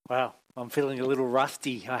Well, I'm feeling a little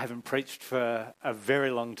rusty. I haven't preached for a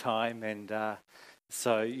very long time, and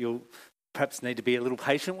so you'll perhaps need to be a little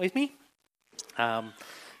patient with me,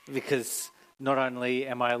 because not only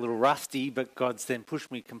am I a little rusty, but God's then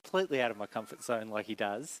pushed me completely out of my comfort zone like he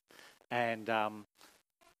does, and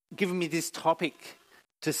given me this topic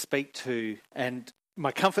to speak to. And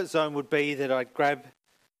my comfort zone would be that I'd grab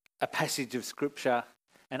a passage of Scripture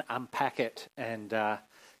and unpack it, and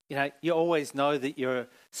you always know that you're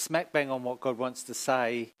smack bang on what God wants to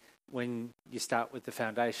say when you start with the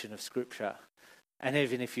foundation of Scripture. And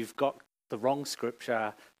even if you've got the wrong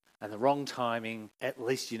Scripture and the wrong timing, at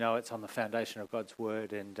least you know it's on the foundation of God's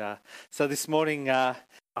Word. And so this morning, I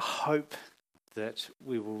hope that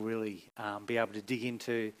we will really be able to dig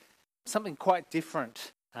into something quite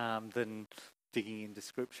different than digging into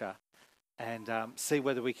Scripture, and see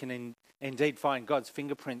whether we can indeed find God's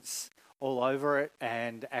fingerprints all over it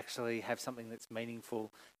and actually have something that's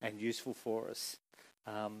meaningful and useful for us.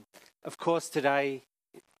 Of course, today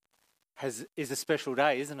is a special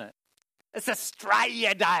day, isn't it? It's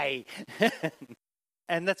Australia Day!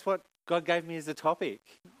 And that's what God gave me as a topic.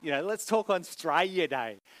 Let's talk on Australia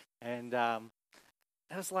Day. And I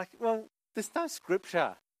was like, well, there's no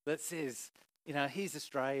scripture that says, here's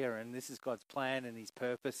Australia and this is God's plan and his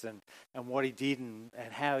purpose and what he did and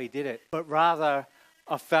how he did it. But rather,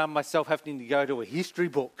 I found myself having to go to a history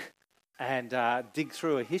book and dig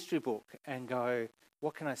through a history book and go,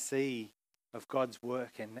 what can I see of God's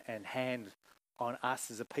work and hand on us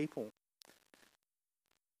as a people?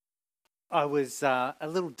 I was a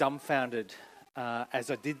little dumbfounded as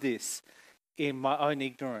I did this in my own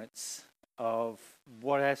ignorance of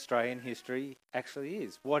what Australian history actually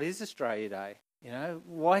is. What is Australia Day?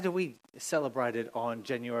 Why do we celebrate it on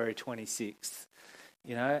January 26th?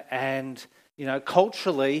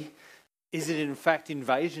 Culturally, is it in fact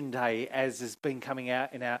Invasion Day, as has been coming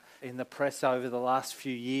out in the press over the last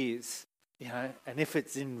few years? And if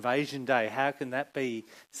it's Invasion Day, how can that be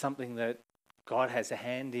something that God has a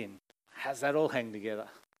hand in? How's that all hang together?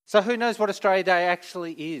 So who knows what Australia Day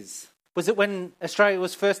actually is? Was it when Australia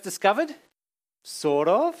was first discovered? Sort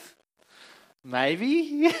of.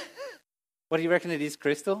 Maybe. What do you reckon it is,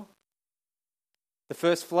 Crystal? The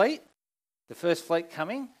first fleet? The first fleet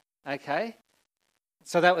coming? Okay.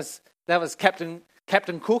 So that was Captain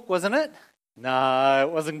Cook, wasn't it? No,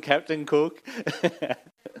 it wasn't Captain Cook.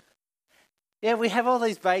 Yeah, we have all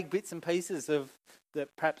these vague bits and pieces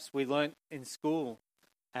that perhaps we learnt in school.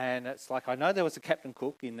 And it's like, I know there was a Captain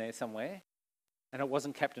Cook in there somewhere. And it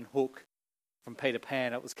wasn't Captain Hook from Peter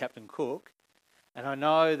Pan, it was Captain Cook. And I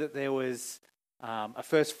know that there was a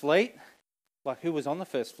first fleet. Like, who was on the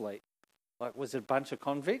first fleet? Like, was it a bunch of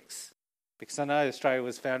convicts? Because I know Australia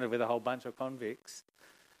was founded with a whole bunch of convicts.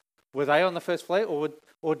 Were they on the first fleet,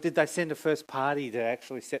 or did they send a first party to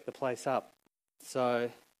actually set the place up? So,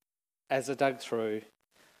 as I dug through,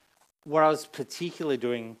 what I was particularly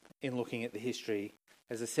doing in looking at the history,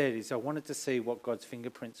 as I said, is I wanted to see what God's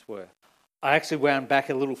fingerprints were. I actually wound back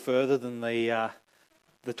a little further than the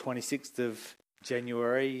 26th of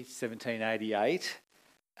January 1788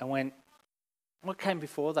 and went, what came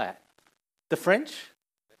before that? The French?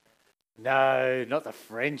 No, not the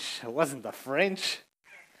French. It wasn't the French.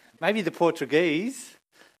 Maybe the Portuguese.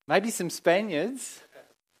 Maybe some Spaniards.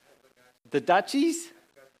 The Dutchies?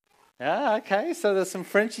 Ah, okay, so there's some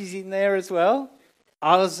Frenchies in there as well.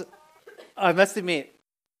 I must admit,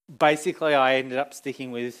 basically I ended up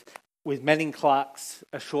sticking with Manning Clark's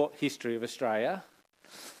A Short History of Australia.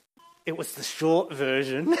 It was the short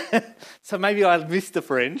version, so maybe I missed the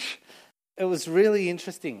French. It was really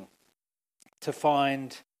interesting to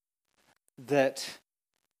find that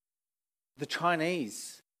the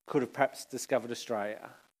Chinese could have perhaps discovered Australia,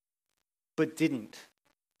 but didn't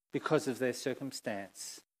because of their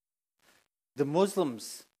circumstance. The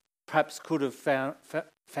Muslims perhaps could have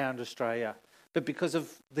found Australia, but because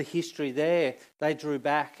of the history there, they drew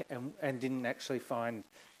back and didn't actually find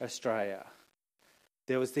Australia.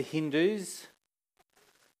 There was the Hindus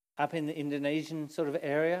up in the Indonesian sort of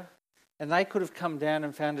area, and they could have come down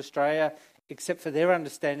and found Australia, except for their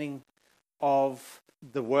understanding of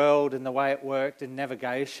the world and the way it worked and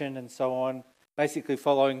navigation and so on, basically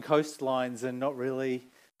following coastlines and not really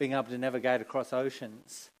being able to navigate across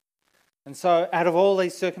oceans. And so out of all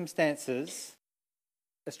these circumstances,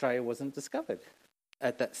 Australia wasn't discovered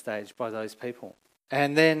at that stage by those people.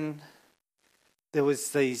 And then there was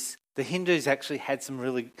the Hindus actually had some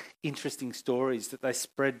really interesting stories that they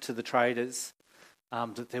spread to the traders,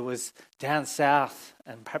 that there was down south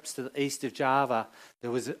and perhaps to the east of Java, there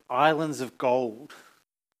was islands of gold.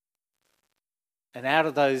 And out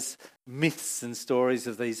of those myths and stories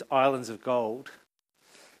of these islands of gold,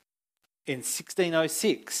 in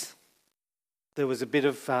 1606, there was a bit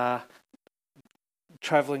of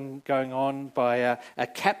travelling going on by a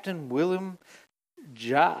Captain William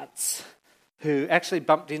Jarts, who actually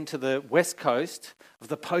bumped into the west coast of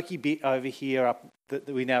the pokey bit over here up that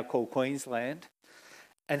we now call Queensland.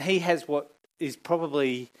 And he has what is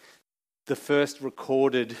probably the first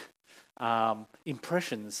recorded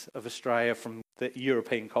impressions of Australia from the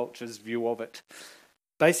European culture's view of it.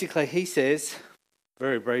 Basically, he says,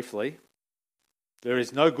 very briefly, there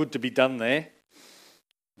is no good to be done there.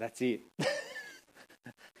 That's it.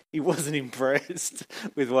 He wasn't impressed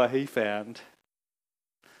with what he found.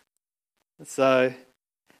 So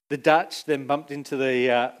the Dutch then bumped into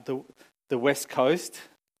the west coast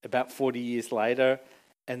about 40 years later,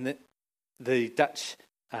 and the Dutch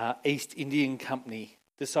East Indian Company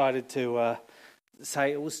decided to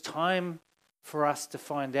say it was time for us to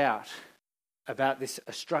find out about this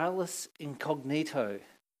Australis Incognito,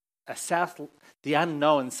 the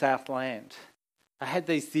unknown Southland. I had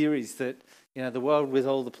these theories that the world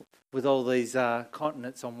with all these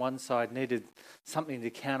continents on one side needed something to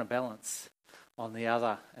counterbalance on the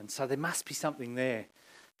other, and so there must be something there.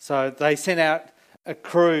 So they sent out a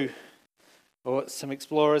crew or some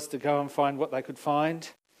explorers to go and find what they could find,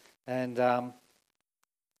 and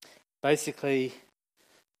basically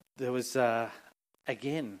there was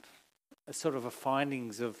again a sort of a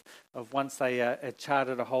findings of once they had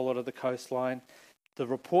charted a whole lot of the coastline. The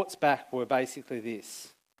reports back were basically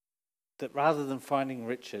this: that rather than finding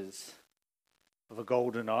riches of the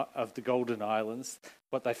Golden Islands,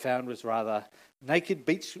 what they found was rather naked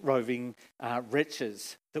beach roving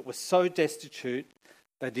wretches that were so destitute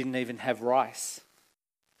they didn't even have rice.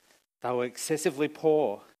 They were excessively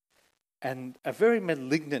poor and a very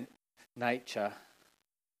malignant nature.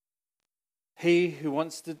 He who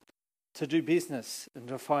wants to do business and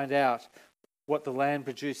to find out what the land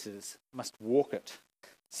produces must walk it.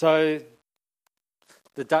 So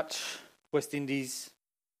the Dutch the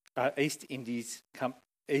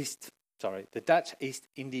Dutch East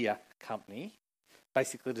India Company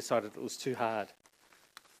basically decided it was too hard.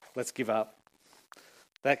 Let's give up.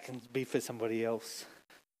 That can be for somebody else.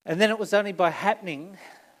 And then it was only by happening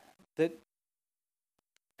that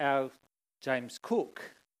our James Cook,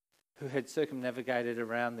 who had circumnavigated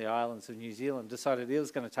around the islands of New Zealand, decided he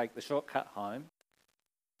was going to take the shortcut home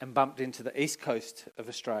and bumped into the east coast of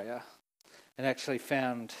Australia and actually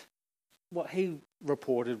found what he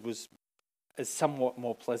reported was as somewhat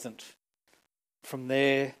more pleasant. From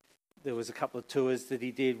there was a couple of tours that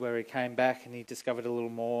he did where he came back and he discovered a little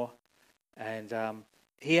more. And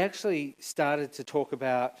he actually started to talk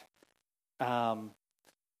about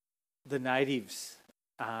the natives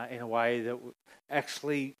in a way that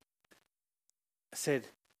actually said,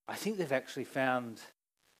 I think they've actually found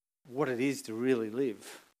what it is to really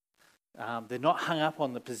live. They're not hung up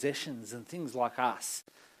on the possessions and things like us,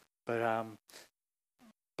 but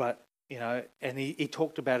and he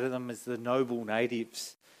talked about them as the noble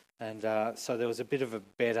natives, and so there was a bit of a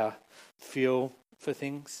better feel for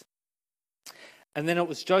things. And then it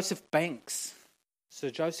was Joseph Banks, Sir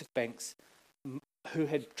Joseph Banks, who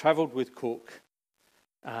had travelled with Cook,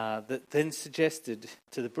 that then suggested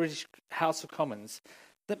to the British House of Commons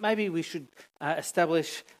that maybe we should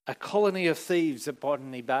establish a colony of thieves at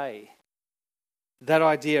Botany Bay. That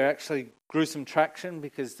idea actually grew some traction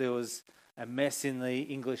because there was a mess in the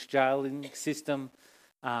English jailing system.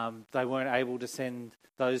 They weren't able to send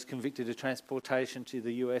those convicted of transportation to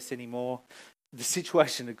the US anymore. The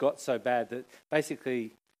situation had got so bad that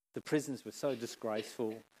basically the prisons were so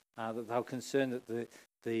disgraceful that they were concerned that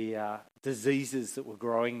the diseases that were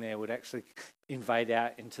growing there would actually invade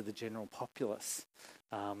out into the general populace,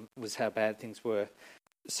 was how bad things were.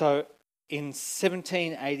 So in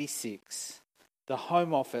 1786, the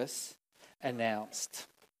Home Office announced,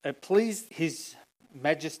 it pleased His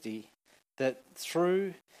Majesty that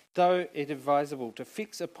though it advisable to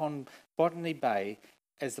fix upon Botany Bay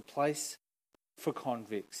as the place for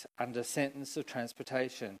convicts under sentence of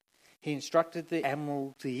transportation, he instructed the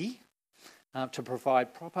Admiralty to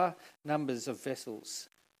provide proper numbers of vessels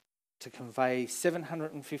to convey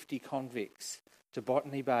 750 convicts to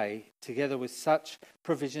Botany Bay, together with such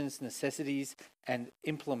provisions, necessities, and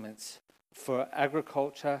implements for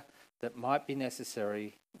agriculture that might be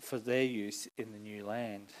necessary for their use in the new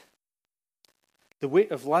land. The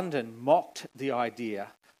wit of London mocked the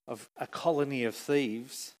idea of a colony of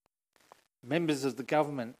thieves. Members of the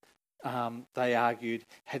government, they argued,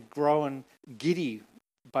 had grown giddy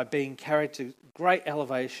by being carried to great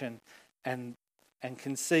elevation and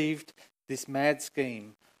conceived this mad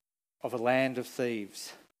scheme of a land of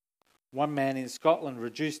thieves. One man in Scotland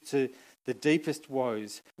reduced to the deepest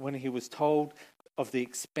woes when he was told of the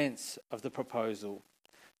expense of the proposal,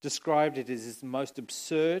 described it as his most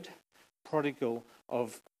absurd prodigal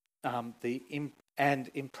of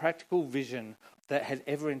and impractical vision that had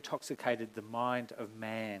ever intoxicated the mind of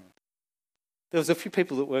man. There was a few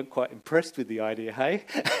people that weren't quite impressed with the idea, hey?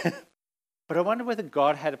 But I wonder whether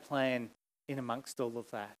God had a plan in amongst all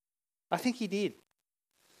of that. I think he did.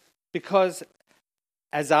 Because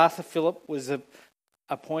as Arthur Phillip was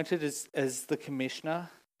appointed as the commissioner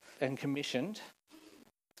and commissioned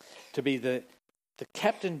to be the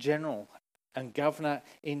captain general and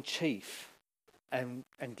governor-in-chief and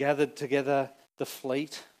gathered together the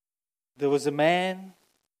fleet, there was a man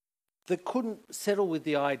that couldn't settle with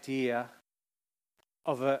the idea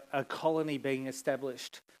of a colony being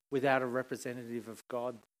established without a representative of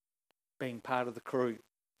God being part of the crew.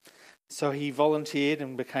 So he volunteered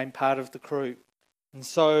and became part of the crew. And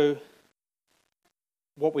so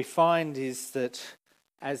what we find is that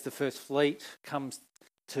as the first fleet comes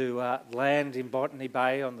to land in Botany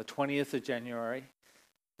Bay on the 20th of January,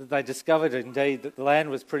 that they discovered indeed that the land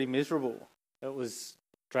was pretty miserable. It was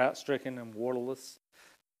drought-stricken and waterless.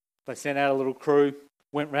 They sent out a little crew,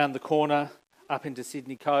 went round the corner up into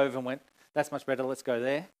Sydney Cove and went, that's much better, let's go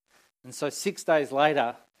there. And so 6 days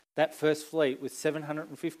later, that first fleet with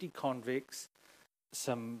 750 convicts,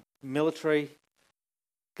 some military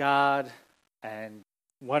guard and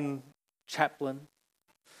one chaplain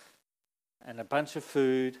and a bunch of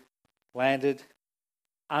food, landed,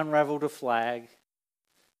 unravelled a flag,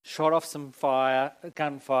 shot off some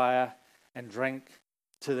gunfire, and drank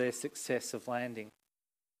to their success of landing.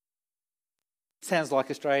 Sounds like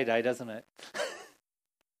Australia Day, doesn't it?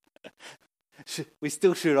 We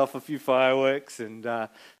still shoot off a few fireworks and a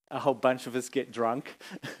whole bunch of us get drunk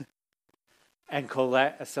and call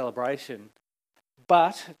that a celebration.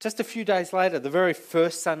 But just a few days later, the very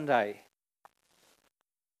first Sunday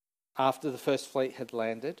after the first fleet had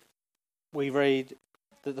landed, we read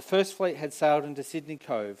that the first fleet had sailed into Sydney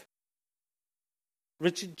Cove.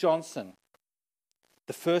 Richard Johnson,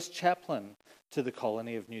 the first chaplain to the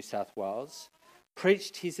colony of New South Wales,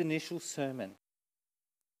 preached his initial sermon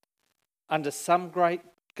under some great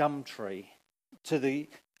gum tree to the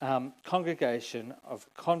congregation of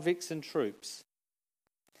convicts and troops.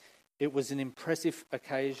 It was an impressive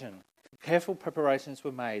occasion. Careful preparations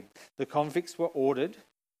were made. The convicts were ordered.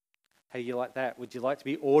 How do you like that? Would you like to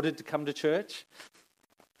be ordered to come to church?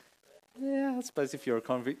 Yeah, I suppose if you're a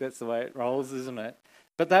convict, that's the way it rolls, isn't it?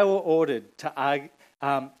 But they were ordered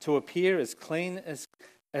to appear as clean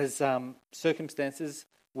as circumstances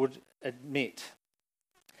would admit,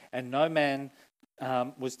 and no man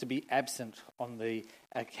was to be absent on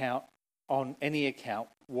any account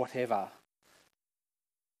whatever.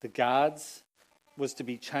 The guards was to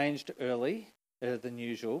be changed earlier than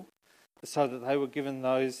usual, so that they were given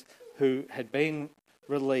those who had been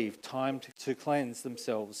relieved time to cleanse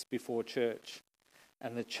themselves before church.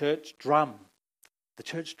 And the church drum,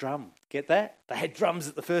 get that? They had drums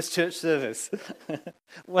at the first church service. It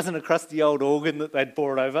wasn't a crusty old organ that they'd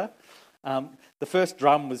brought over. The first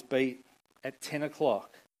drum was beat at 10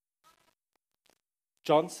 o'clock.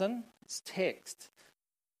 Johnson's text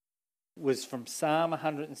was from Psalm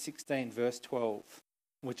 116, verse 12,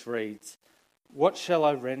 which reads, "What shall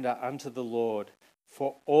I render unto the Lord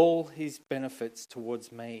for all his benefits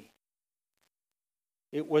towards me?"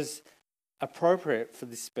 It was appropriate for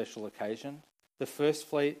this special occasion. The first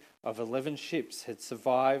fleet of 11 ships had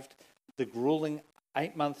survived the grueling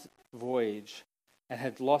 8-month voyage and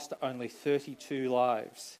had lost only 32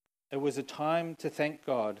 lives. It was a time to thank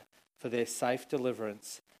God for their safe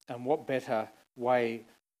deliverance, and what better way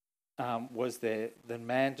was there than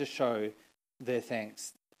man to show their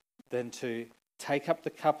thanks than to take up the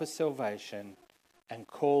cup of salvation and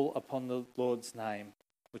call upon the Lord's name,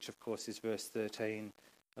 which of course is verse 13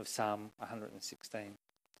 of Psalm 116.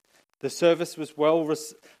 The service was well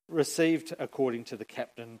received according to the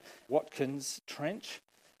Captain Watkins Trench,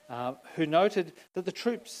 who noted that the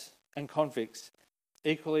troops and convicts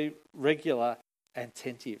equally regular and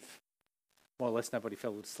attentive. More or less nobody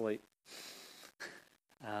fell asleep.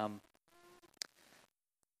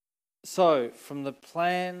 So, from the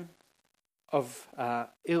plan of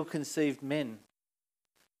ill-conceived men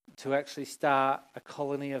to actually start a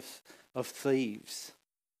colony of thieves,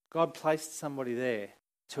 God placed somebody there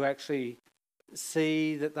to actually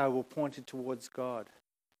see that they were pointed towards God.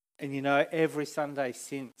 And you know, every Sunday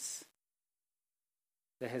since,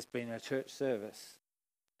 there has been a church service.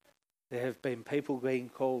 There have been people being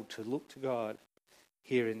called to look to God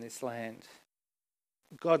here in this land.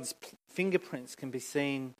 God's fingerprints can be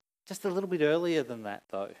seen just a little bit earlier than that,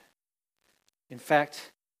 though. In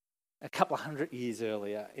fact, a couple of hundred years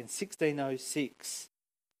earlier, in 1606,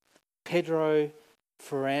 Pedro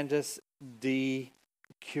Ferrandes de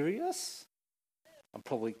Curios, I'm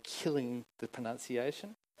probably killing the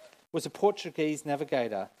pronunciation, was a Portuguese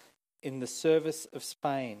navigator in the service of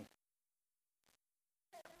Spain.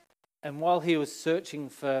 And while he was searching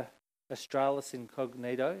for Australis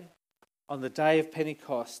Incognito, on the day of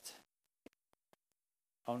Pentecost,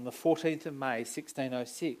 on the 14th of May,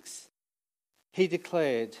 1606, he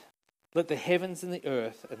declared, "Let the heavens and the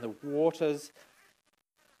earth and the waters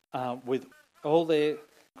with all their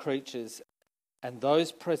creatures and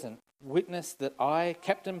those present witness that I,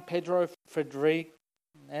 Captain Pedro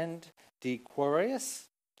Ferdinand de Quirós,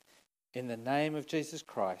 in the name of Jesus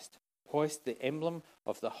Christ, hoist the emblem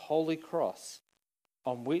of the Holy Cross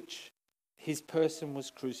on which his person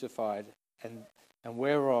was crucified and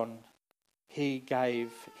whereon he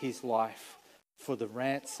gave his life for the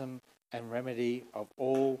ransom and remedy of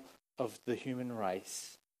all of the human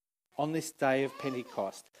race. On this day of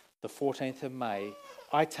Pentecost, the 14th of May,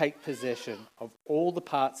 I take possession of all the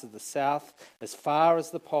parts of the south as far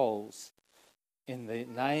as the poles in the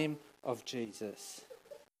name of Jesus,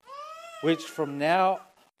 which from now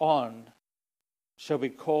on shall be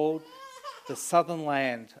called the southern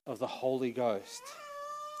land of the Holy Ghost,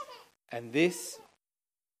 and this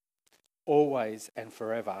always and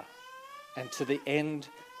forever, and to the end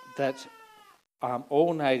that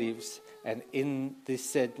all natives and in this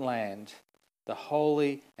said land the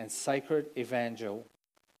holy and sacred evangel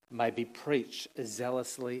may be preached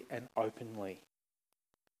zealously and openly."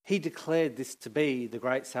 He declared this to be the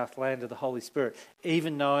great south land of the Holy Spirit,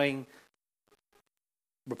 even knowing,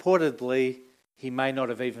 reportedly, he may not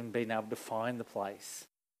have even been able to find the place.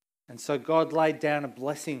 And so God laid down a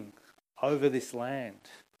blessing over this land,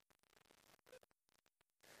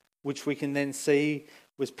 which we can then see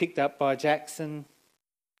was picked up by Jackson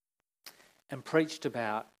and preached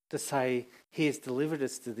about to say, he has delivered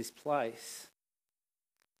us to this place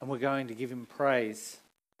and we're going to give him praise.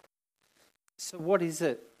 So what is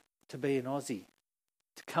it to be an Aussie,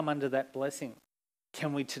 to come under that blessing?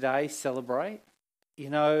 Can we today celebrate? You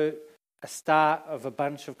know, a start of a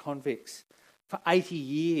bunch of convicts. For 80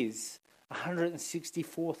 years,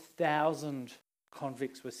 164,000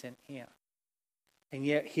 convicts were sent here. And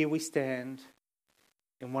yet here we stand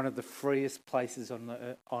in one of the freest places on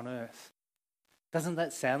earth. Doesn't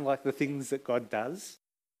that sound like the things that God does?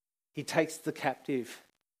 He takes the captive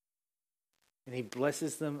and he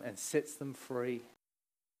blesses them and sets them free.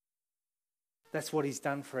 That's what he's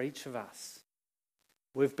done for each of us.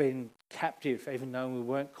 We've been captive, even though we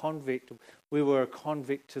weren't convict. We were a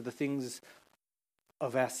convict to the things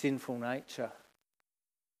of our sinful nature.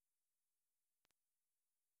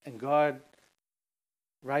 And God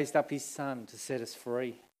raised up his Son to set us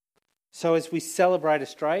free. So as we celebrate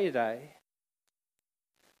Australia Day,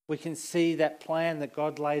 we can see that plan that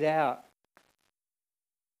God laid out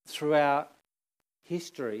throughout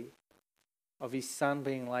history of his Son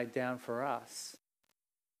being laid down for us.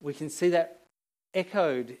 We can see that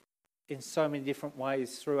echoed in so many different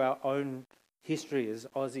ways through our own history as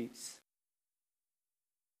Aussies.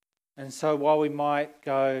 And so while we might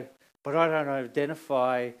go, but I don't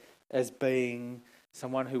identify as being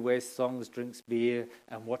someone who wears thongs, drinks beer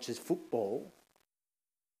and watches football,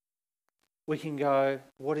 we can go,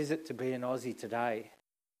 what is it to be an Aussie today?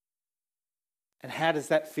 And how does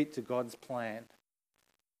that fit to God's plan?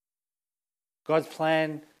 God's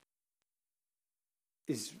plan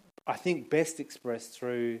is, I think, best expressed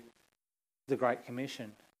through the Great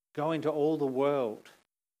Commission. Go into all the world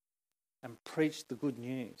and preach the good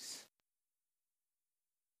news.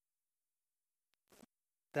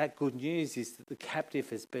 That good news is that the captive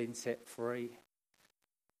has been set free.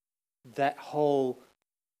 That whole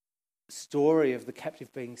story of the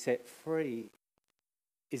captive being set free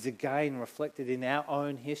is again reflected in our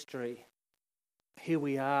own history. Here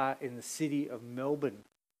we are in the city of Melbourne.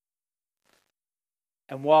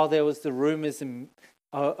 And while there was the rumours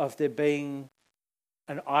of there being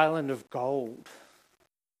an island of gold,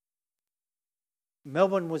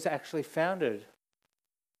 Melbourne was actually founded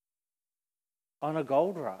on a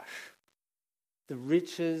gold rush. The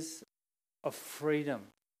riches of freedom,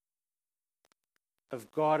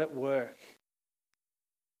 of God at work,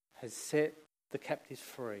 has set the captives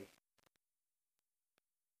free.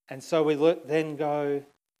 And so we then go,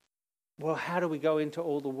 well, how do we go into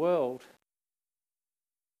all the world?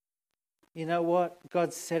 You know what?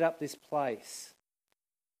 God set up this place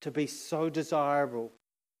to be so desirable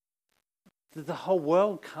that the whole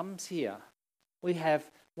world comes here. We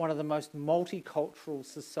have one of the most multicultural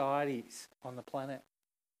societies on the planet,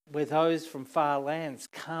 where those from far lands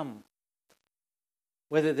come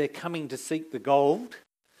whether they're coming to seek the gold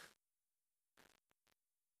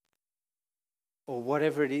or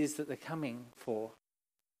whatever it is that they're coming for,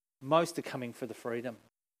 most are coming for the freedom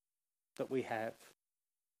that we have.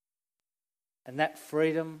 And that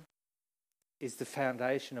freedom is the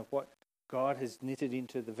foundation of what God has knitted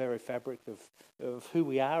into the very fabric of who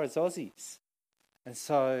we are as Aussies. And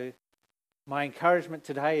so my encouragement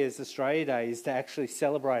today as Australia Day is to actually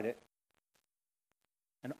celebrate it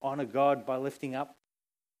and honour God by lifting up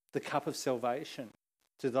the cup of salvation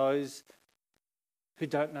to those who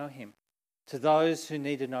don't know him, to those who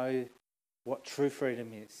need to know what true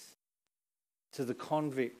freedom is, to the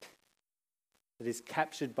convict that is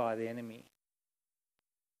captured by the enemy.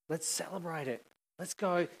 Let's celebrate it. Let's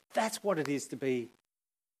go. That's what it is to be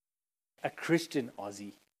a Christian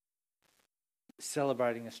Aussie,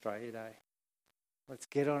 celebrating Australia Day. Let's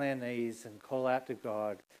get on our knees and call out to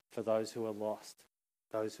God for those who are lost,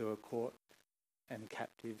 those who are caught and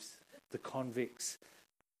captives, the convicts,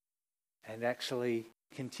 and actually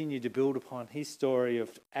continue to build upon his story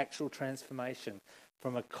of actual transformation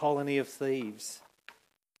from a colony of thieves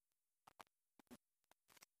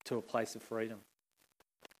to a place of freedom.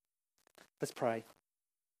 Let's pray.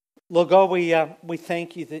 Lord God, we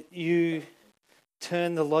thank you that you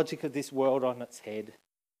turn the logic of this world on its head,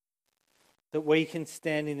 that we can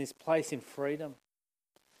stand in this place in freedom,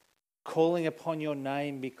 calling upon your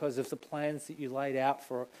name because of the plans that you laid out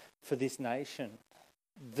for this nation,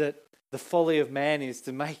 that the folly of man is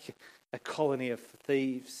to make a colony of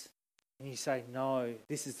thieves. And you say, no,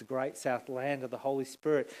 this is the great south land of the Holy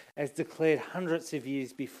Spirit, as declared hundreds of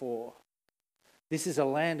years before. This is a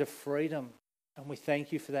land of freedom, and we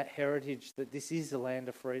thank you for that heritage, that this is a land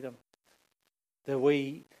of freedom, that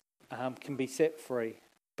we can be set free,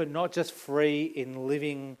 but not just free in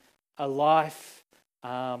living a life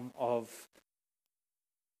of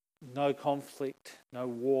no conflict, no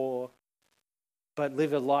war, but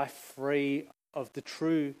live a life free of the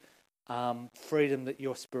true freedom that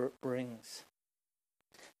your Spirit brings.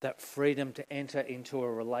 That freedom to enter into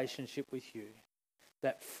a relationship with you.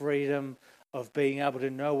 That freedom of being able to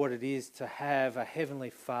know what it is to have a Heavenly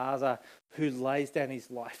Father who lays down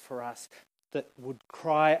his life for us, that would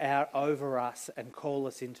cry out over us and call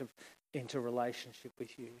us into relationship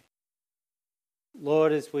with you.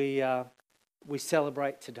 Lord, as we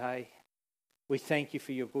celebrate today, we thank you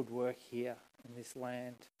for your good work here in this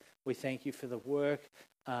land. We thank you for the work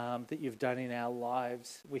that you've done in our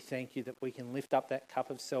lives. We thank you that we can lift up that cup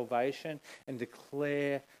of salvation and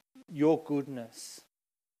declare your goodness.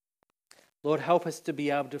 Lord, help us to be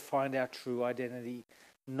able to find our true identity,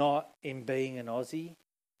 not in being an Aussie,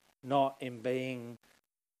 not in being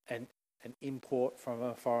an import from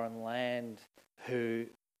a foreign land who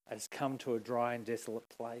has come to a dry and desolate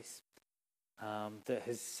place that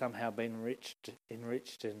has somehow been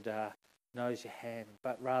enriched and knows your hand,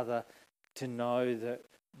 but rather to know that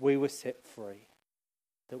we were set free,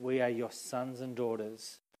 that we are your sons and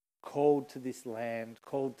daughters, called to this land,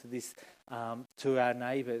 called to this to our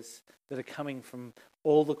neighbours that are coming from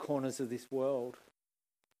all the corners of this world.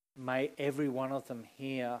 May every one of them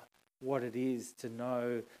hear what it is to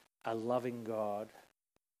know a loving God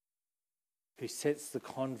who sets the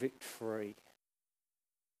convict free.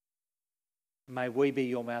 May we be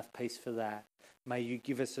your mouthpiece for that. May you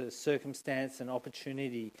give us a circumstance and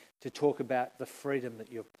opportunity to talk about the freedom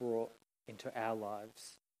that you've brought into our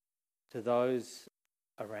lives, to those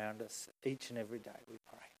around us each and every day. We